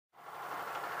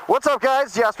What's up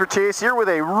guys, Jasper here with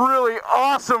a really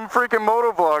awesome freaking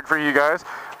moto vlog for you guys.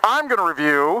 I'm going to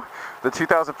review the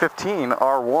 2015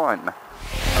 R1.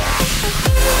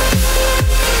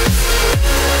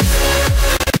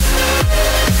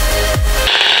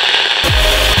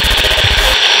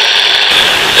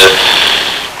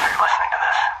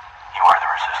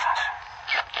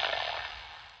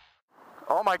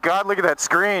 Oh my god, look at that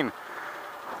screen.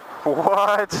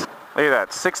 What? Look at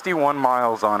that, 61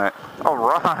 miles on it.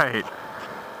 Alright.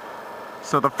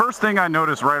 So the first thing I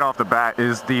noticed right off the bat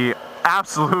is the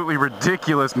absolutely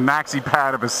ridiculous maxi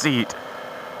pad of a seat.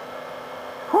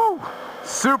 Whew.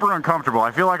 Super uncomfortable.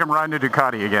 I feel like I'm riding a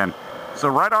Ducati again. So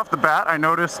right off the bat, I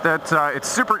noticed that it's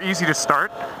super easy to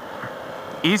start.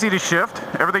 Easy to shift.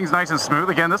 Everything's nice and smooth.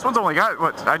 Again, this one's only got,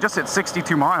 what, I just hit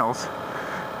 62 miles.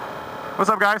 What's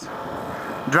up guys?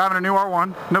 Driving a new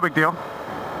R1, no big deal.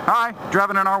 Hi,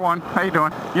 driving an R1, how you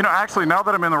doing? You know, actually, now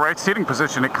that I'm in the right seating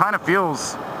position, it kind of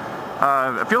feels,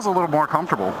 a little more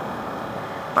comfortable.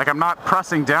 Like I'm not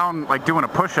pressing down, like doing a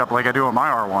push-up like I do on my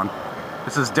R1.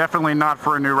 This is definitely not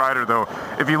for a new rider though.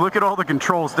 If you look at all the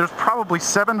controls, there's probably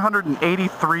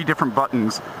 783 different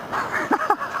buttons.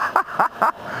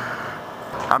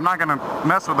 I'm not gonna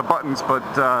mess with the buttons, but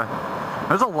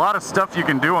there's a lot of stuff you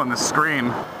can do on this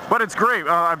screen. But it's great.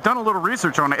 I've done a little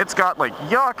research on it. It's got like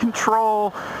yaw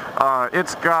control.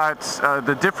 It's got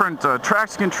the different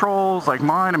traction controls like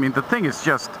mine. I mean, the thing is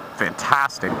just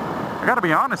fantastic. I gotta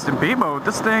be honest, in B mode,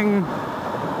 this thing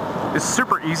is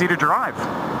super easy to drive.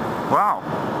 Wow.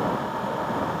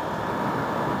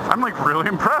 I'm like really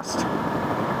impressed.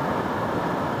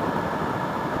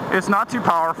 It's not too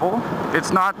powerful.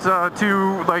 It's not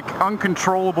too like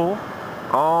uncontrollable.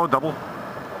 Oh, double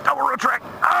road track.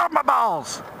 Oh, my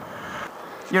balls.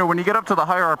 You know, when you get up to the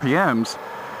higher RPMs,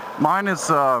 mine is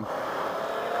a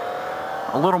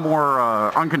little more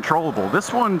uncontrollable.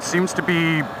 This one seems to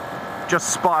be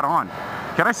just spot on.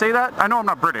 Can I say that? I know I'm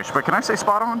not British, but can I say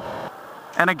spot on?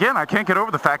 And again, I can't get over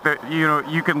the fact that, you know,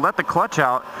 you can let the clutch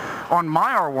out. On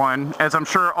my R1, as I'm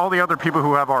sure all the other people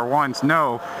who have R1s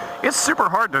know, it's super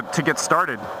hard to get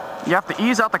started. You have to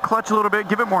ease out the clutch a little bit,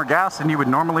 give it more gas than you would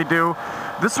normally do.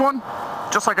 This one,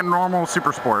 just like a normal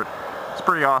Super Sport. It's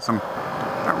pretty awesome.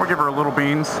 All right, we'll give her a little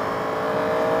beans.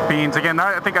 Beans, again,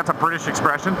 I think that's a British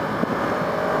expression.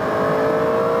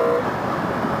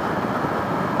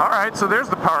 All right, so there's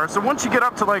the power. So once you get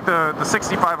up to like the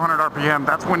 6,500 RPM,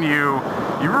 that's when you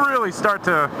really start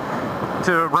to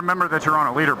remember that you're on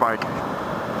a leader bike.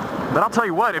 But I'll tell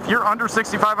you what, if you're under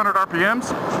 6,500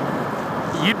 RPMs,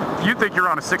 you'd think you're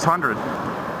on a 600.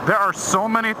 There are so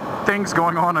many things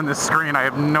going on this screen, I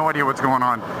have no idea what's going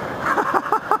on.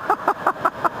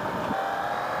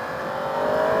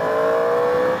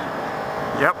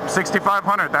 Yep,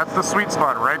 6,500, that's the sweet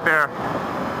spot right there.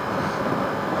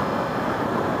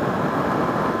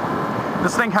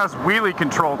 This thing has wheelie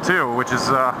control too, which is,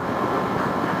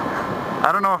 I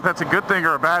don't know if that's a good thing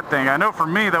or a bad thing. I know for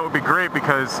me that would be great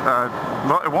because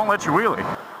it won't let you wheelie.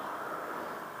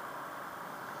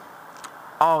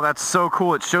 Oh, that's so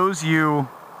cool. It shows you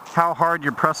how hard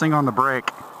you're pressing on the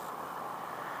brake.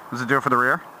 Does it do it for the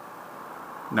rear?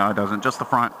 No, it doesn't. Just the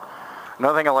front.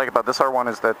 Another thing I like about this R1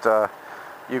 is that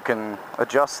you can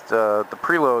adjust the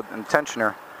preload and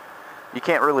tensioner. You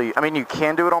can't really, I mean, you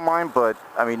can do it on mine, but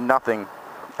I mean, nothing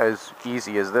as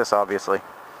easy as this, obviously.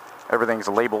 Everything's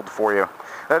labeled for you.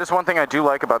 That is one thing I do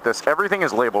like about this. Everything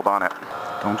is labeled on it.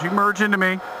 Don't you merge into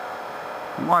me.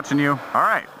 I'm watching you. All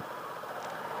right.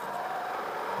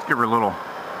 Give her a little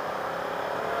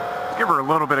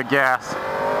bit of gas.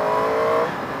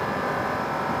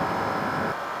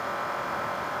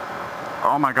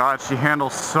 Oh my god, she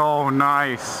handles so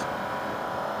nice.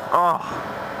 Oh.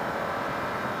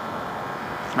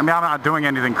 I mean, I'm not doing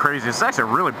anything crazy. It's actually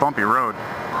a really bumpy road.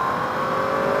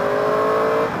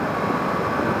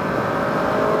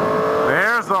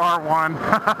 There's the R1.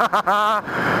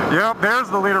 Yep, there's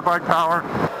the leader bike power.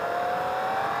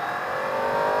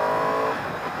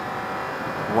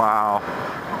 Wow.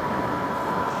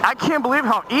 I can't believe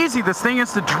how easy this thing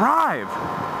is to drive.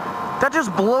 That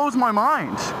just blows my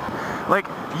mind. Like,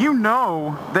 you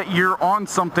know that you're on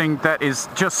something that is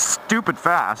just stupid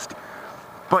fast,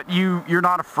 but you're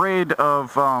not afraid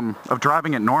of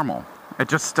driving it normal. It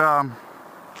just,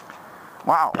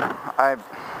 wow. I'm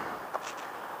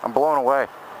blown away.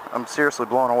 I'm seriously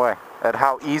blown away at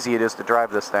how easy it is to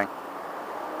drive this thing.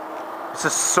 This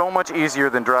is so much easier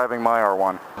than driving my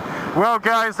R1. Well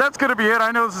guys, that's going to be it.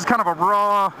 I know this is kind of a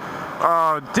raw,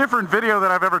 different video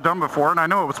that I've ever done before, and I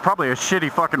know it was probably a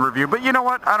shitty fucking review, but you know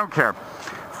what? I don't care.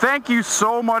 Thank you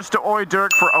so much to Oi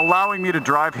Dirk for allowing me to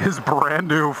drive his brand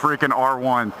new freaking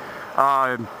R1.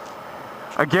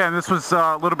 Again, this was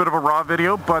a little bit of a raw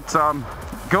video, but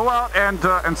go out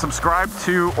and subscribe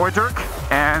to Oydirk,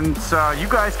 and you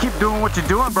guys keep doing what you're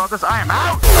doing, brothers. I am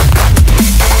out!